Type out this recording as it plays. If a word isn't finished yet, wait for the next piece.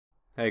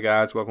Hey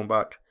guys, welcome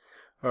back.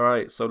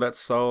 Alright, so let's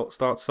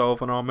start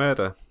solving our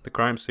murder, the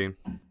crime scene.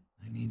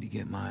 I need to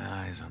get my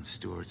eyes on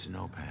Stewart's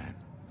notepad,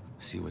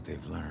 see what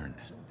they've learned.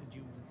 So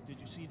did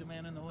you see the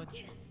man in the hood?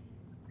 Yes.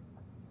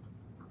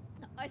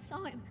 I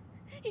saw him.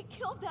 He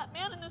killed that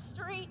man in the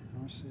street.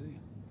 Our city.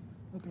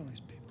 Look at all these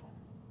people.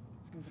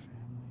 It's good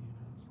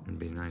family, It'd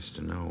be nice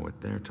to know what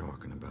they're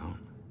talking about.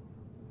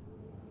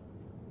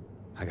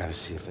 I gotta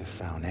see if they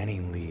found any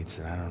leads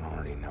that I don't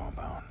already know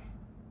about.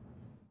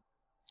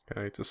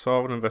 Okay, to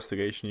solve an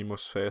investigation you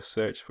must first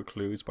search for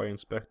clues by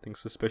inspecting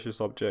suspicious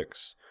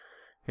objects,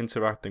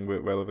 interacting with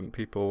relevant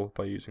people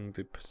by using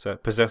the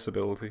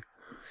possessibility.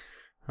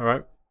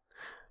 Alright.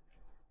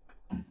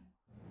 We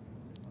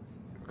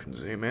can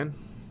zoom in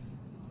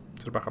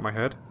to the back of my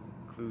head.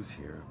 Clues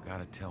here have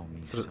gotta tell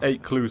me So there's something.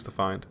 8 clues to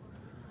find.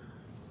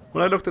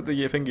 When I looked at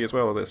the thingy as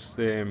well, this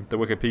the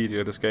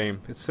Wikipedia of this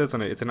game, it says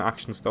on it it's an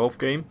action stealth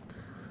game.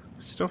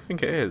 I just don't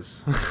think it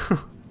is.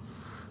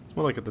 It's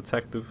more like a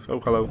detective.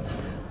 Oh, hello.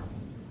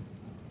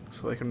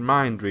 So I can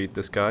mind read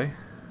this guy.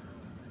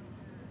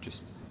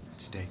 Just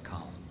stay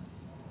calm.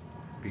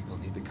 People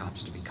need the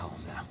cops to be calm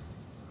now.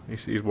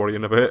 He's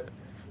worrying a bit.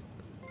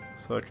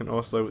 So I can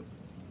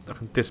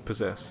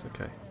dispossess.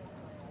 Okay.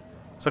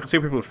 So I can see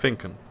what people are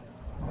thinking.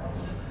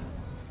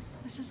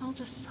 This is all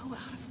just so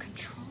out of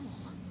control.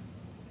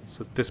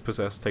 So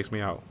dispossess takes me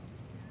out.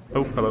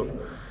 Oh, hello.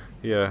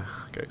 Yeah.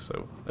 Okay.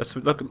 So let's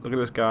look at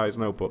this guy's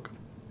notebook.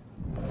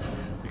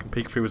 You can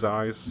peek through his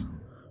eyes.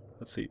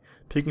 Let's see.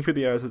 Peeking through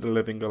the eyes of the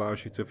living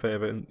allows you to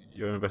further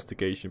your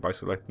investigation by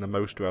selecting the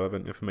most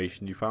relevant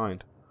information you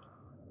find.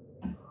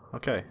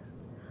 Okay.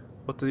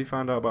 What did he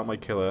find out about my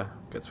killer?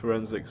 Gets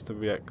forensics to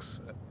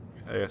rex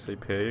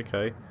ASAP.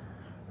 Okay.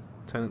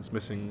 Tenant's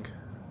missing.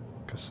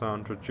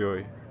 Cassandra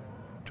Joy.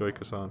 Joy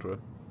Cassandra.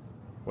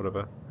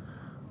 Whatever.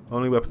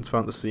 Only weapons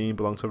found at the scene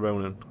belong to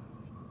Ronan.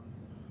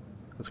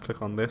 Let's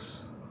click on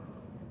this.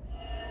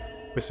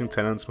 Missing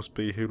tenants must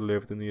be who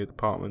lived in the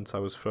apartment I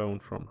was thrown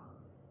from.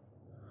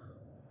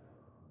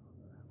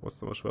 What's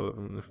the most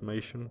relevant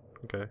information?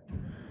 Okay.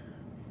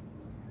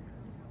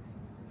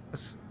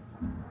 There's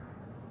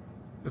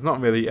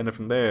not really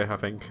anything there, I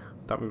think,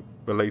 that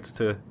relates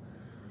to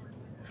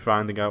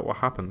finding out what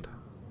happened.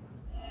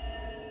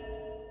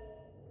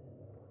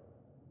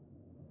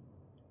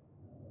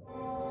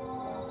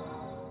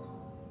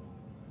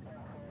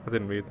 I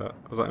didn't read that.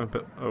 Was that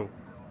input? Oh.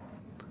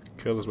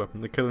 Killer's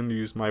weapon. The killer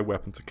used my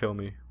weapon to kill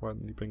me. Why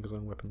didn't he bring his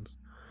own weapons?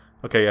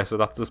 Okay, yeah, so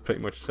that just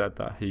pretty much said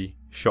that he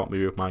shot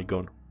me with my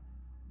gun.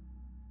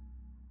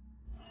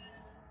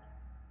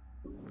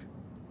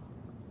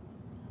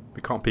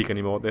 We can't peek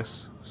anymore at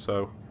this,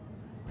 so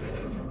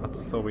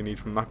that's all we need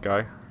from that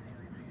guy.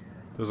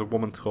 There's a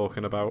woman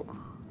talking about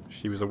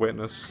she was a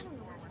witness. I don't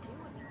know what to do.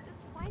 I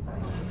mean, why is this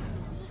always happening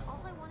to me?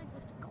 All I wanted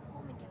was to go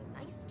home and get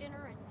a nice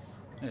dinner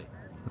and... Hey.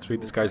 Let's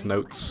read this guy's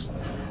notes.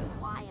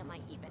 Why am I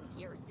even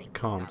here thinking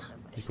Can't.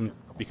 about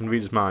this? You can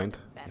read his mind.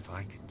 If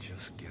I could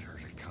just get her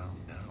to calm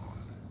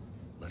down,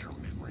 let her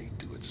memory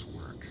do its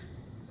work.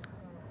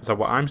 Is that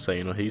what I'm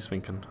saying or he's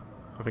thinking?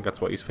 I think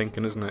that's what he's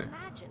thinking, isn't it?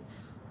 Imagine.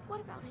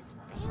 What about his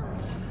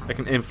family? I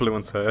can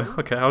influence her.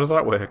 Okay, how does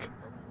that work?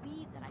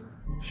 Believe that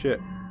I...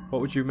 Shit.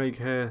 What would you make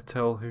her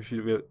tell who she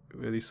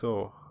really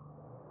saw?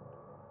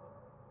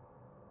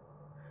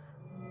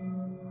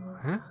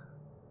 Huh?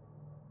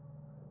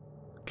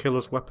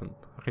 Killer's weapon.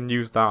 I can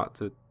use that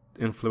to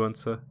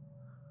influence her.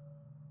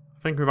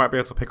 I think we might be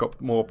able to pick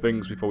up more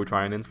things before we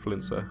try and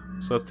influence her.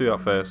 So let's do that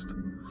first.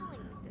 Dealing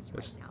with this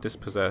Let's right now.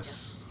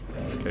 dispossess.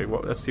 Okay,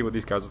 well, let's see what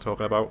these guys are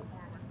talking about.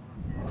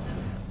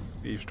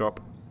 Eavesdrop.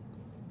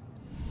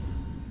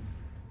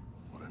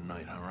 What a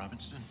night, huh,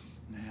 Robinson?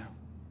 Yeah.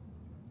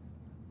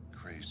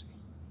 Crazy.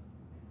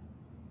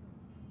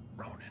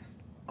 Ronan,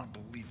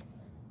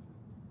 unbelievable.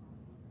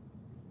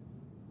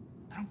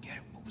 I don't get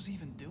it. What was he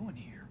even doing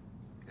here?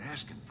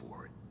 Asking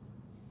for it.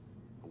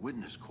 A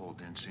witness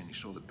called in saying he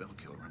saw the bell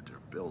killer enter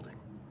a building.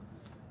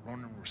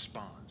 Ronan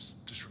responds,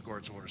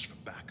 disregards orders for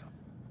backup.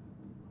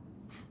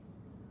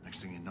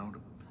 Next thing you know, the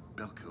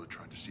bell killer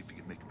tried to see if he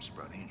could make him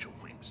sprout angel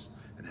wings.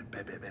 And then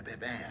bam, bam, bam, bam,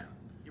 bam.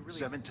 You really-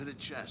 7 to the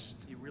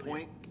chest. You really-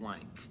 Point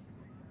blank.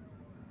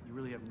 You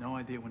really have no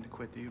idea when to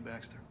quit, do you,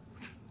 Baxter?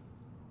 You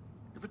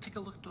ever take a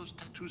look at those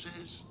tattoos of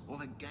his? All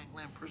that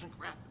gangland prison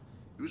crap?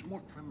 He was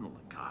more criminal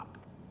than cop.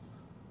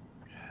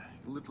 Yeah,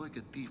 you live like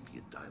a thief,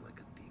 you die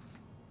like a thief.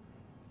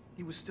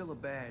 He was still a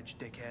badge,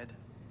 dickhead.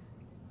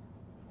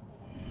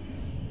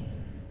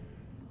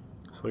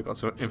 So we got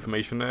some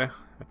information there.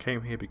 I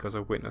came here because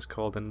a witness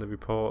called in the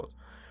report.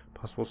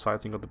 Possible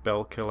sighting of the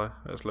bell killer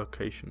at his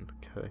location.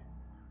 Okay.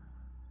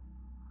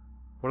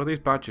 What do these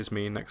badges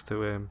mean next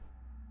to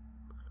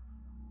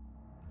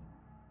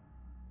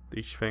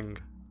each thing?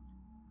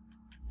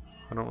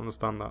 I don't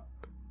understand that.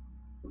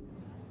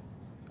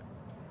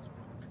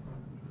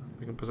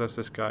 We can possess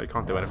this guy. You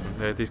can't do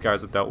anything. These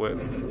guys are dealt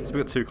with. So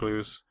we got 2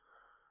 clues.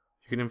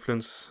 You can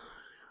influence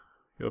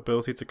your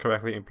ability to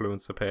correctly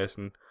influence a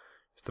person.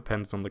 It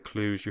depends on the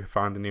clues you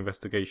find in the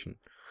investigation.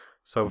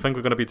 So I think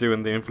we're going to be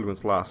doing the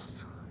influence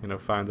last.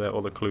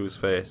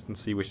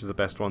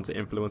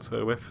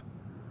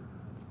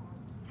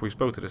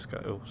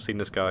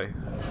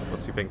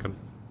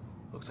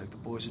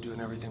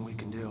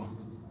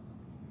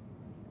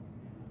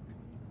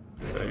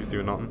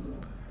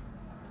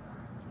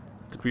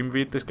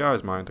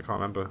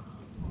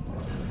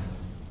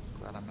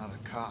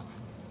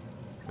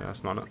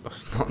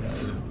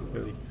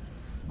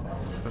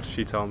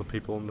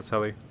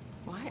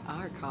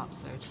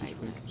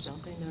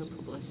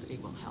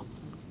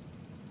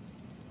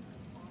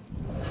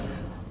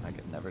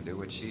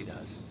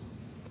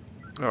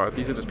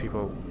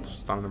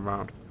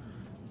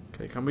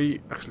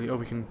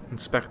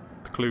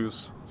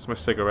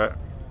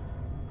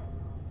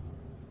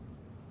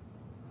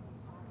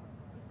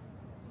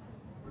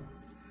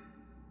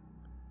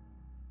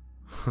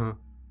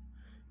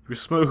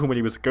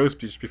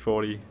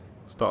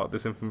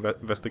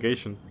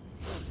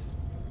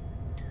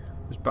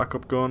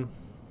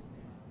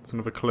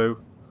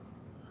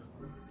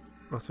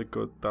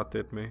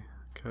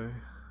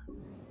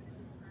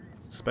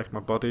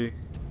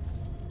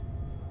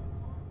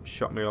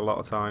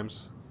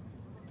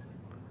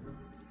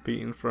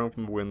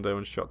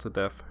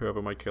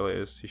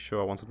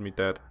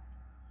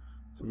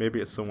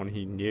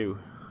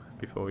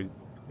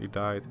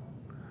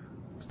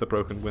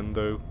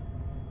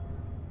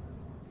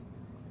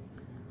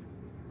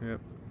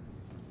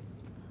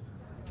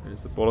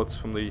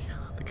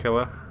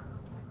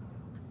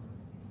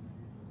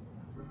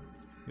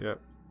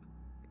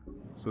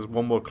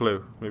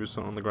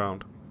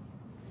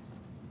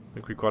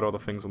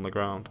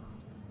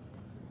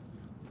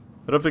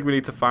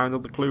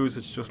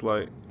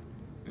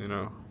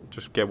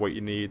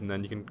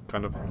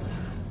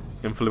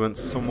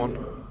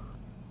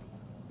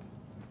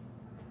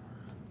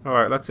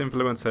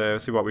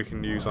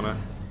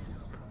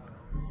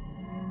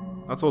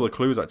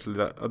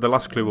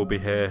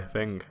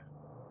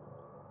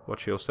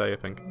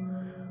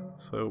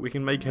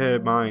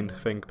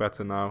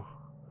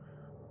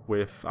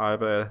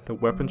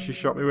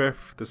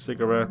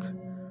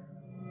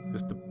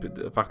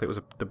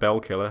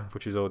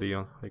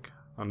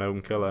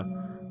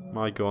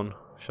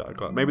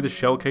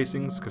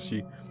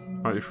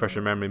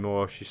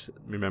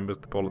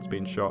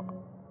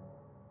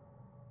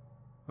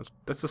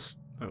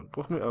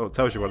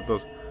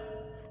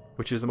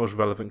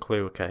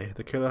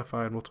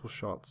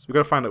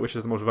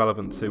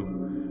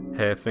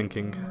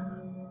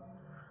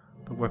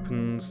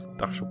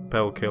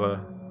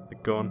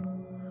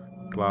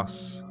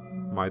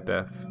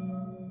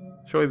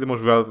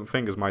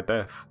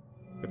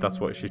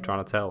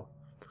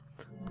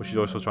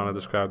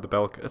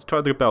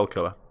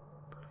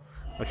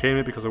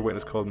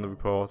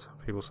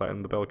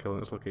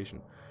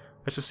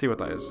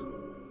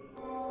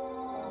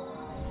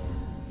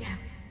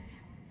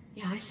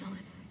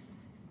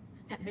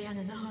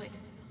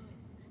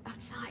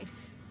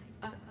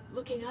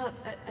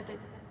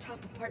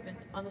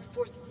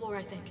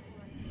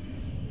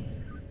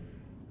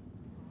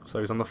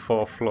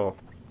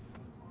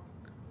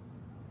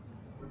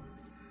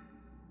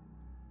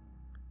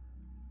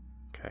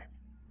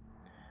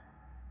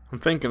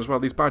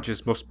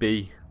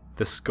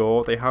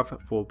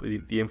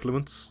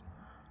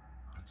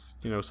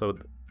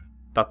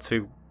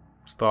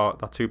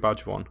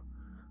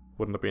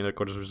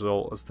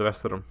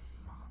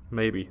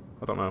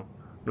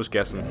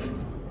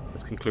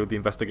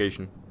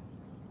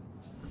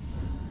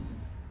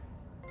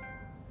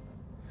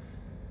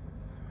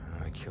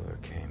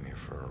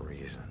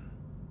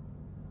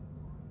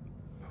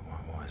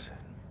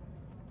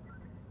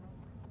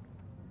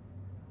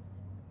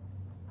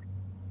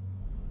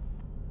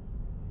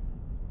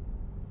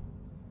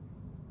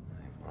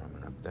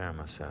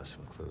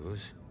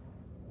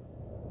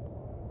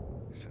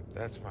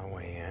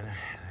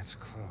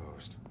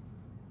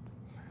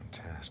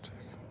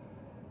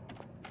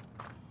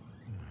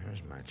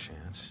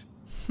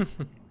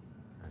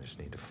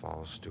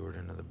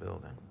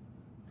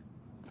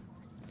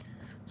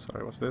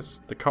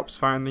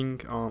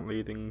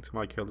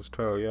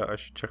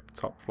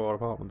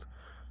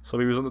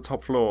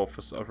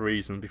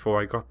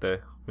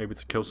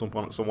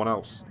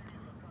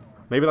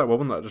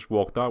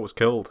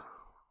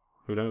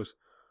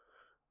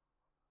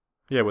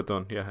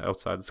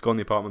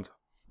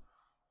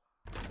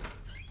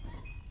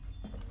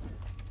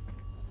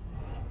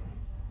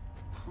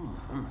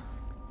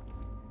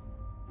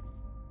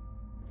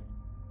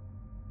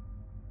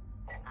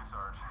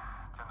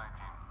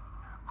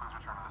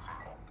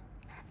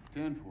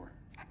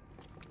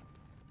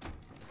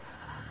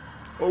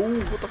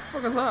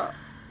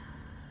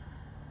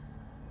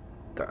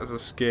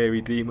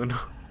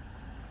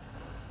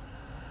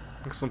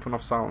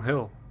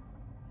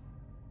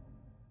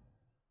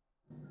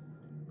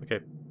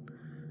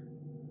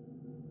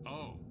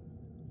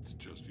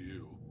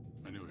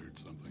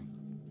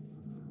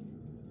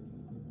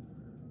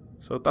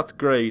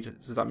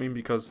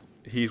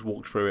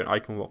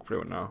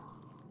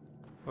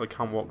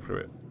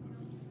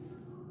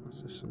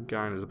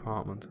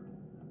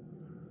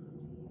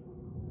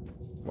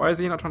 Why is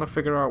he not trying to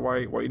figure out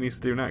what he needs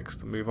to do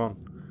next and move on?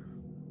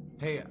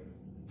 Hey,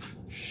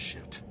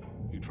 Shit.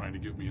 You trying to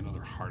give me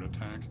another heart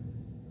attack?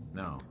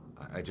 no,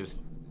 I just...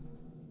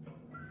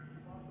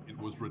 It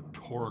was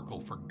rhetorical,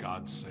 for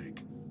God's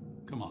sake.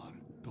 Come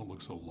on, don't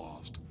look so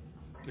lost.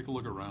 Take a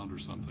look around or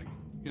something.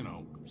 You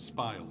know,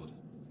 spy a little.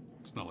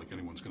 It's not like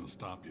anyone's gonna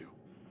stop you.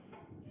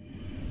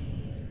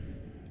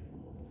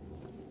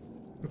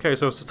 Okay,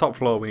 so it's the top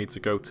floor we need to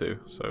go to,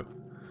 so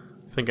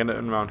I think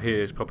anything around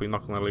here is probably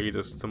not going to lead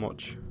us to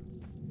much.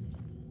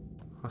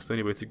 That's the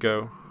only way to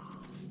go.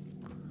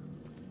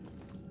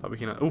 That we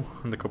can... Oh,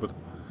 in the cupboard.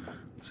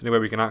 It's the only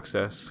way we can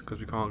access, because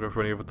we can't go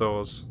through any other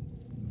doors.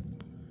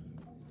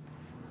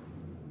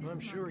 I'm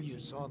sure you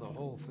saw the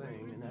whole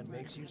thing, and that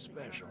makes you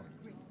special.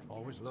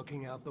 Always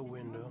looking out the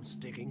window,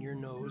 sticking your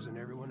nose in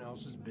everyone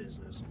else's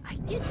business. I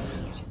did see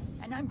it,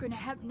 and I'm gonna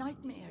have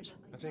nightmares.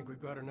 I think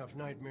we've got enough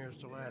nightmares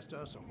to last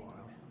us a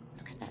while.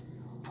 Look at that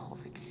poor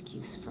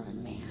excuse for a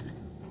man.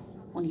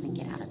 Won't even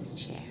get out of his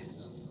chair.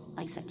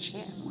 Likes that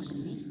chair more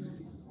than me.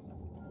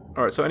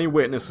 Alright, so any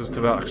witnesses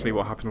to actually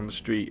what happened on the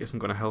street isn't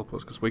going to help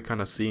us, because we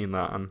kind of seen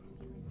that, and,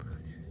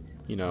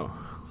 you know,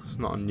 it's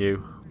not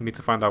new. We need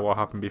to find out what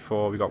happened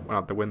before we went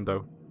out the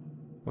window.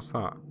 What's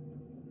that?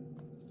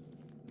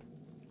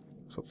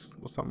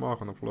 What's that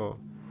mark on the floor?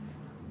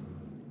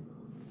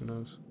 Who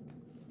knows?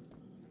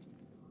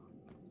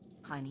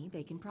 Honey,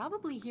 they can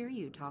probably hear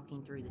you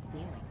talking through the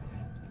ceiling.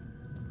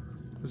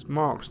 There's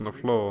marks on the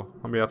floor.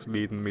 Maybe that's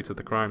leading me to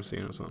the crime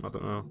scene or something, I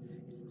don't know.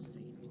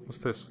 What's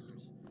this?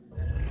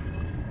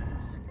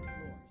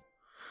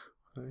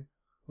 Okay.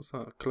 What's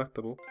that? A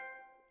collectible?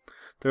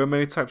 There are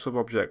many types of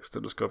objects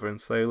to discover in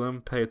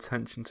Salem. Pay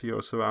attention to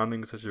your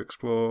surroundings as you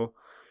explore.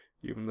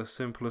 Even the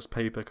simplest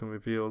paper can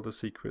reveal the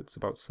secrets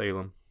about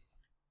Salem.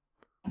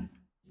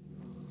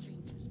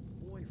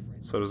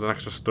 So there's an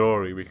extra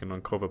story we can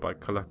uncover by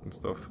collecting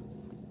stuff.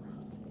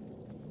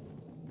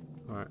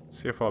 Alright,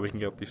 see how far we can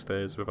get up these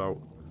stairs without...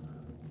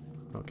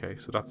 Okay,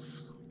 so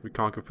that's... We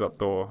can't go through that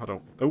door, I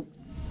don't... Oh!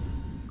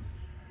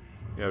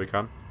 Yeah, we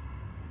can.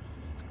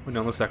 We're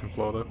on the second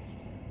floor though.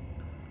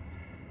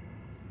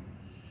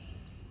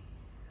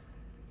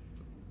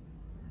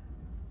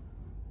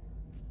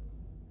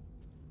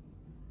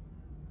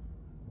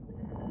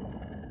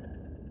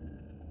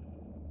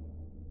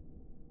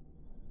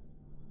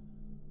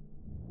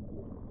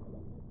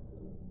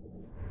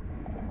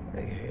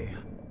 Hey,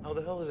 how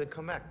the hell did it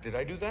come back? Did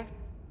I do that?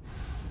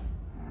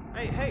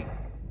 Hey,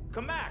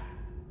 come back!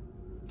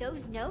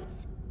 Those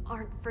notes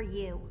aren't for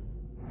you.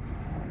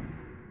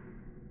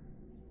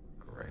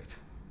 Great.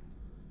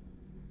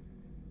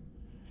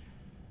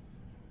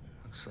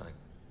 Looks like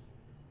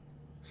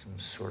some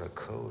sort of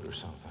code or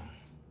something.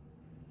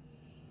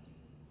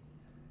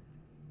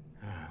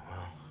 Alright,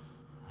 well,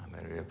 I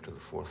made it up to the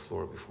 4th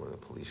floor before the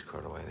police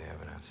cart away the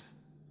evidence.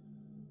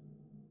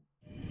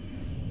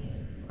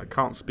 I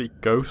can't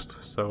speak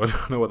ghost, so I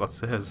don't know what that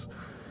says.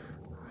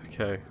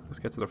 Okay, let's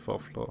get to the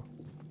 4th floor.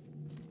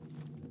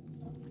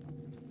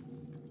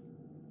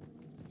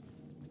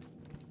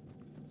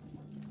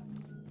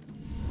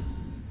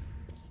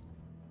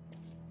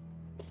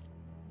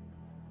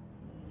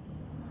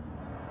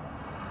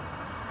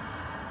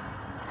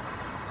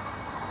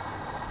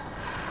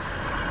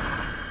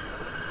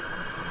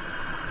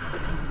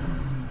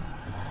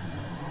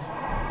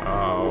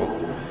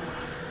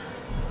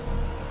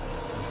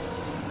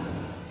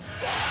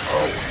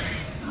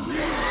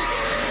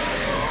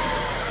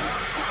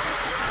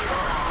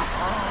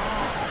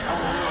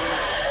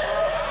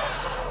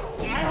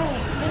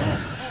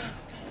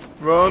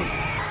 Run!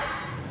 Oh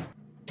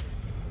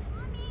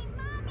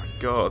my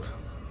god.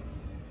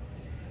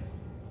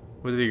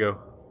 Where did he go?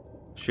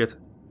 Shit.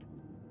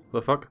 What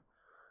the fuck?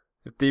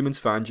 If demons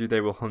find you, they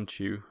will hunt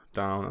you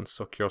down and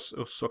suck your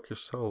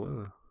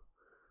soul.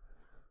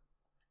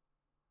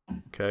 Ugh.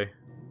 Okay.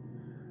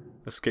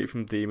 Escape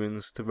from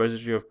demons. The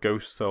residue of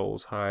ghost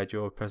souls hide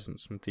your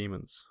presence from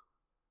demons.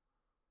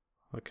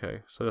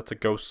 Okay, so that's a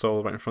ghost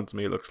soul right in front of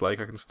me, it looks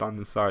like. I can stand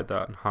inside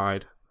that and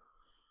hide.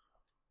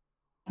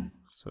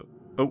 So,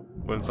 oh,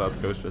 we're inside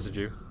the ghost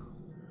residue.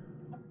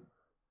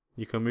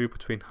 You can move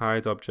between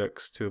hide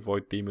objects to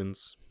avoid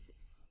demons.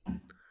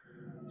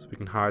 So we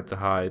can hide to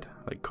hide,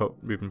 like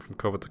moving from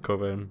cover to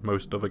cover in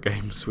most other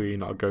games where you're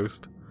not a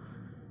ghost.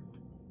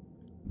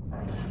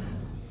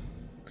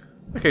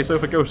 Okay, so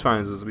if a ghost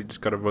finds us, we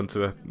just gotta run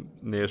to a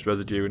nearest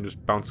residue and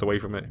just bounce away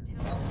from it.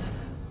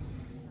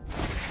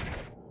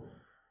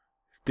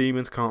 If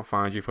demons can't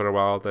find you for a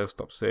while, they'll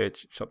stop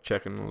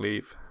checking and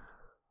leave.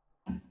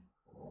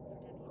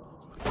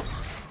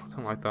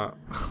 Something like that.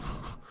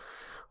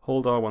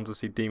 Hold R1 to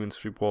see demons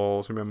through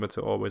walls. Remember to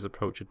always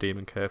approach a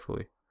demon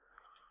carefully.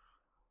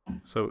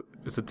 So,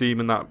 is the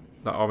demon that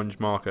orange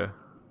marker?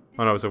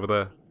 Oh no, it's over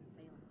there.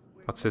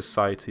 That's his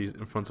sight, he's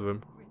in front of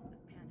him.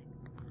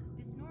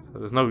 So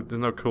there's no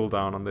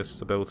cooldown on this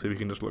ability, we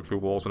can just look through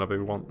walls whenever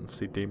we want and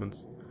see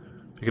demons.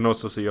 We can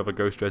also see other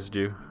ghost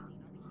residue.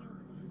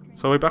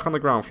 So we're back on the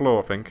ground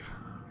floor, I think.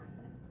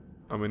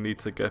 And we need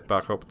to get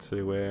back up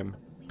to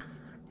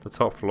the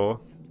top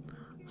floor.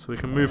 So we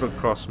can move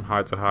across from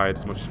hide to hide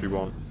as much as we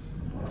want.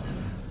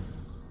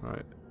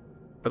 Right.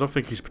 I don't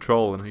think he's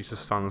patrolling, he's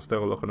just standing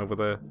still looking over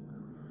there.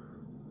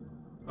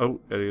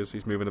 Oh, there he is,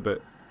 he's moving a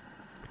bit.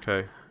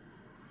 Okay.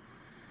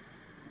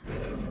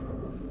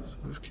 So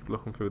we'll just keep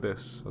looking through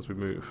this as we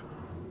move.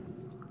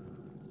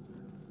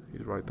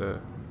 He's right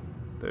there.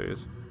 There he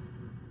is.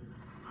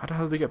 How the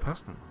hell did we get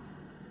past him?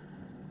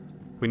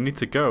 We need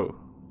to go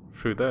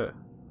through there.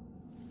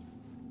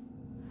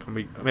 Can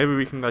we? Maybe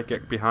we can like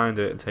get behind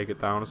it and take it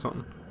down or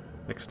something.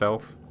 Like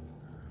stealth.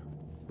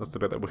 That's the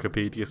bit that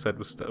Wikipedia said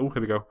was. Oh,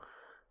 here we go.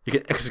 You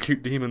can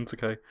execute demons.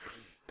 Okay.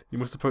 You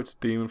must approach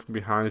the demon from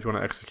behind if you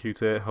want to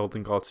execute it.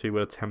 Holding R2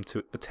 will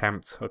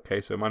attempt.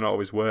 Okay, so it might not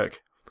always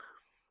work.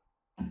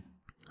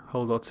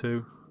 Hold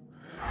R2.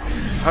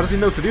 How does he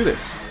know to do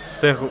this?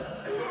 Circle.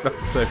 Left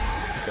and circle.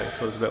 Okay,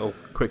 so there's a little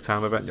quick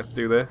time event you have to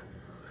do there.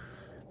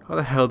 How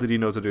the hell did he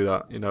know to do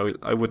that? You know,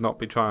 I would not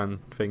be trying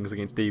things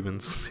against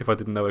demons if I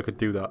didn't know I could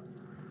do that.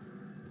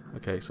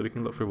 Okay, so we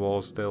can look through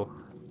walls still.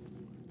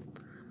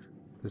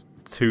 There's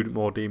 2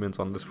 more demons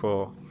on this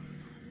floor.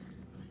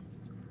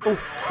 Oh,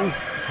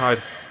 it's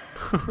hide.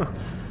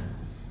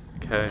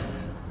 Okay.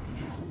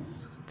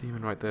 So there's a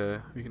demon right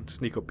there. We can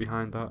sneak up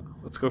behind that.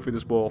 Let's go through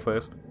this wall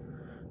first.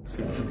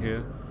 See what's in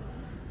here.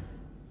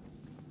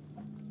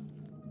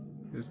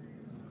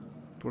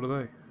 What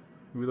are they?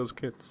 Who are those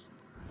kids?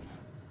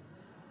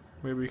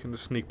 Maybe we can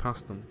just sneak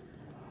past them.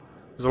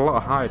 There's a lot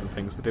of hiding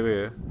things to do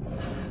here.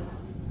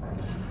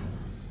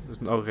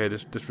 There's no, okay,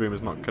 this room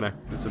is not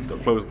connected. It's a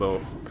closed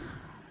door.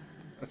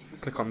 Let's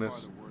click on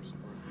this.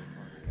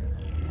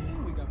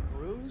 We got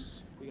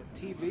brews, we got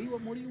TV.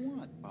 What more do you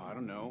want? I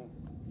don't know.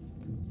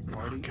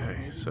 Party?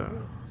 Okay,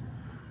 so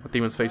the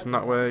demon's facing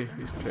that way.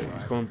 He's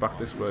going back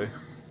this way.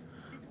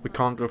 We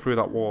can't go through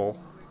that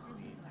wall.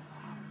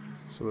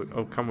 So,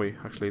 oh, can we?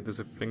 Actually, there's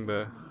a thing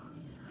there.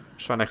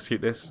 Let's try and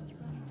execute this.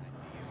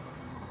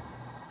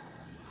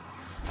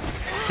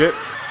 Shit!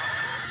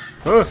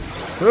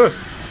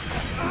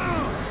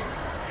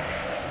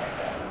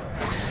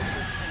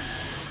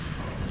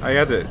 I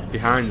had it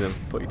behind him,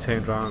 but he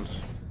turned around.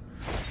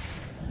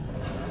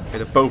 Okay,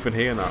 they're both in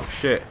here now.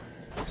 Shit.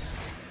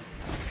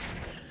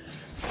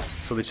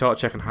 So they start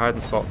checking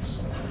hiding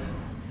spots.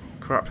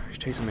 Crap, he's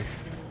chasing me.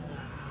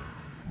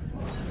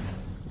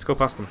 Let's go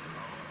past them.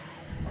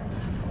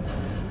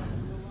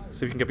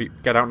 See if we can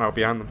get out now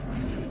behind them.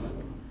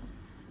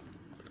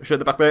 Shit,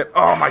 they're back there.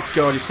 Oh my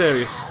god, you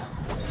serious?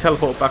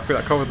 Teleport back through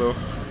that corridor.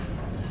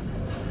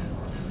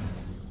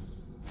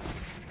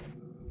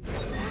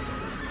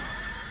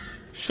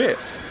 Shit.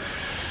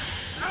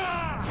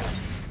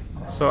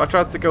 So I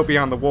tried to go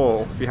behind the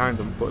wall behind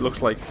them, but it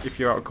looks like if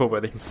you're out of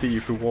cover, they can see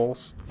you through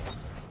walls.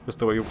 Just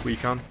the way we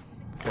can.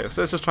 Okay,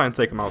 so let's just try and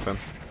take them out then.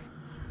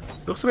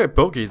 It looks a bit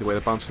buggy the way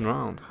they're bouncing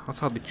around. That's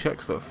how they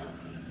check stuff.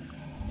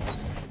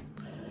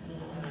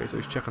 Okay, so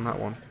he's checking that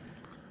one.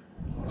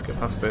 Let's get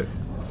past it.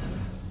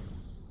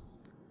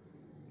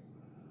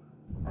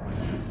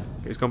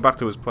 Okay, he's gone back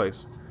to his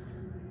place.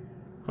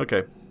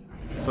 Okay,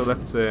 so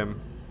let's we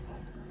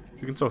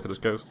can talk to this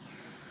ghost.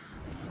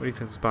 When he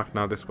turns us back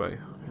now this way,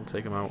 we'll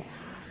take him out.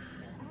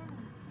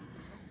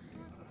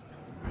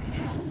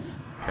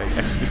 Okay,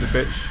 execute this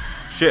bitch.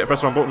 Shit, I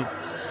pressed the wrong button.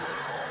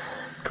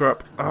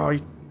 Crap. Oh, you're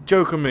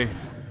joking me.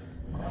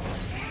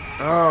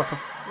 Oh,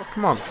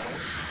 come on.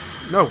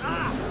 No.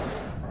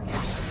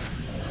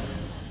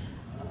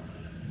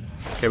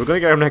 Okay, we're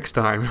gonna get him next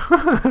time.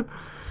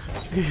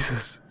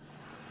 Jesus.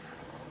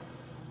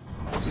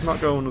 This is not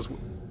going as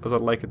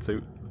I'd like it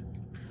to.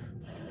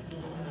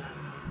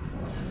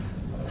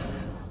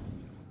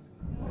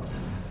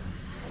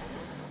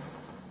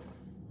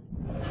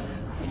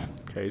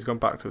 Okay, he's gone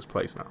back to his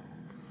place now.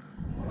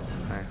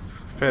 Okay,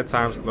 third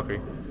time's lucky.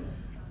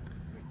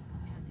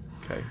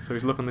 Okay, so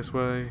he's looking this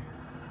way.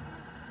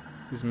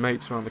 His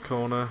mate's around the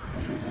corner.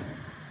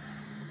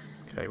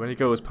 Okay, when he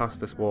goes past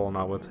this wall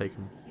now, we'll take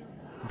him.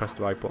 Press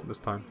the right button this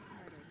time.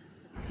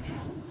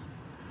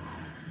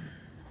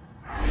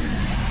 So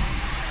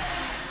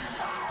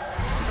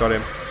we got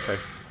him. Okay.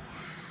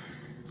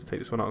 Let's take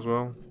this one out as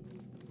well.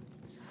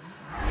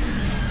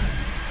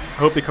 I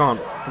hope they can't.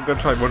 I'm going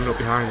to try running up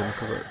behind them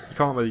because you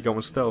can't really go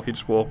in stealth. You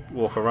just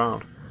walk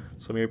around.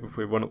 So maybe if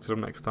we run up to them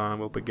next time,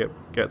 we'll get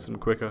to them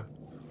quicker.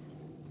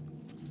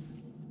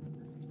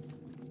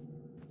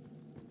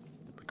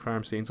 The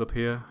crime scene's up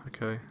here.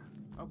 Okay.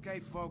 Okay,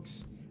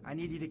 folks. I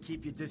need you to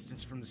keep your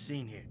distance from the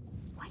scene here.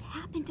 What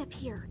happened up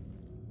here?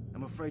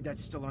 I'm afraid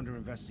that's still under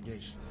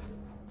investigation.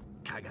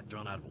 Guy got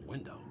thrown out of a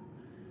window.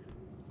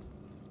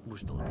 We're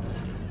still looking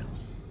for the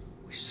details.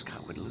 Wish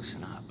Scott would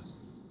loosen up.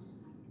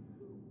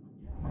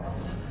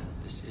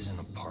 This isn't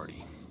a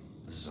party.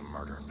 This is a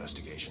murder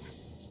investigation.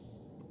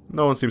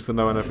 No one seems to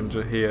know anything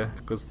here,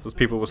 because those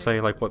people will say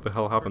like, what the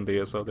hell happened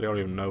here, so they don't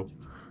even know.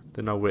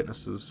 They're no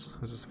witnesses.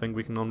 Is this a thing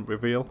we can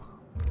reveal?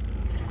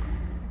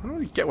 I don't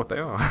really get what they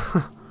are.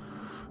 Hey,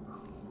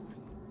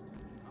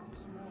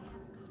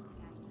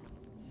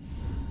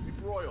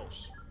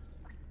 Broyles,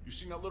 you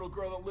seen that little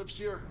girl that lives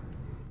here?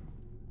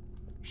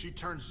 If she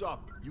turns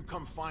up, you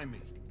come find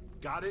me.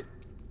 Got it?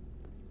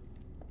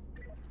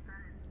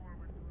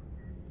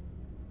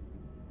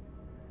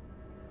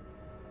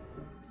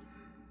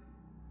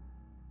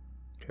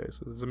 Okay,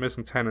 so there's a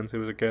missing tenant who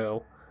was a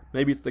girl.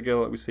 Maybe it's the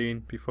girl that we've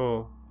seen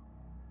before.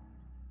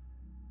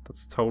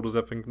 That's told us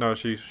everything. No,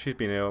 she's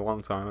been here a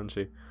long time, hasn't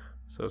she?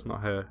 So it's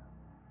not her.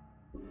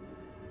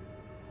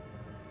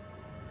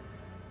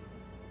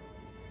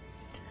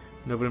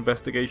 Another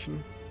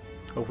investigation.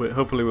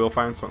 Hopefully we'll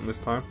find something this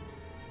time.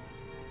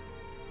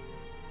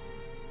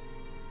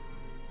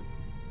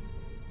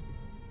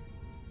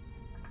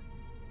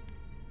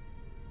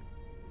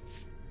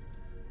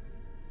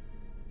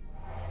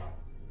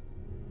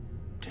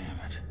 Damn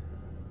it.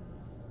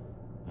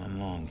 My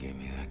mom gave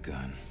me that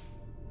gun.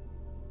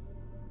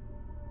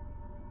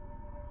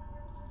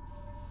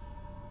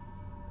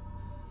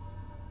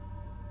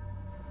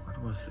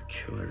 What was the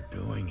killer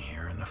doing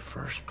here in the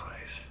first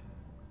place?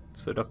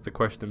 So that's the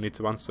question we need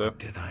to answer. What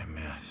did I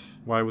miss?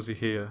 Why was he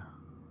here?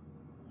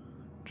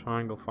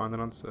 Triangle, find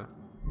an answer.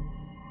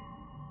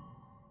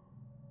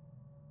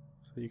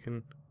 So you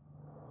can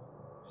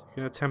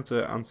attempt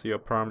to answer your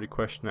primary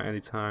question at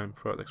any time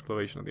throughout the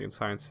exploration of the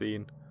entire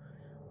scene.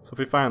 So if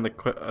we find a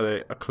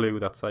clue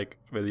that's like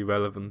really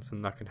relevant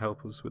and that can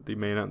help us with the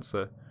main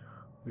answer,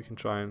 we can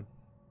try and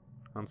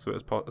answer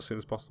it as soon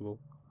as possible.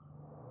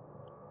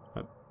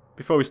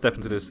 Before we step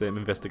into this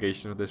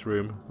investigation of this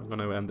room, I'm going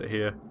to end it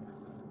here.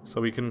 So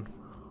we've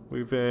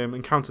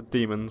encountered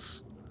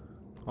demons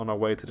on our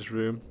way to this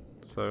room.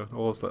 So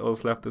all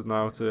that's left is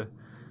now to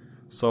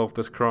solve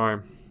this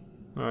crime.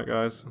 Alright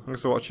guys,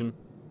 thanks for watching.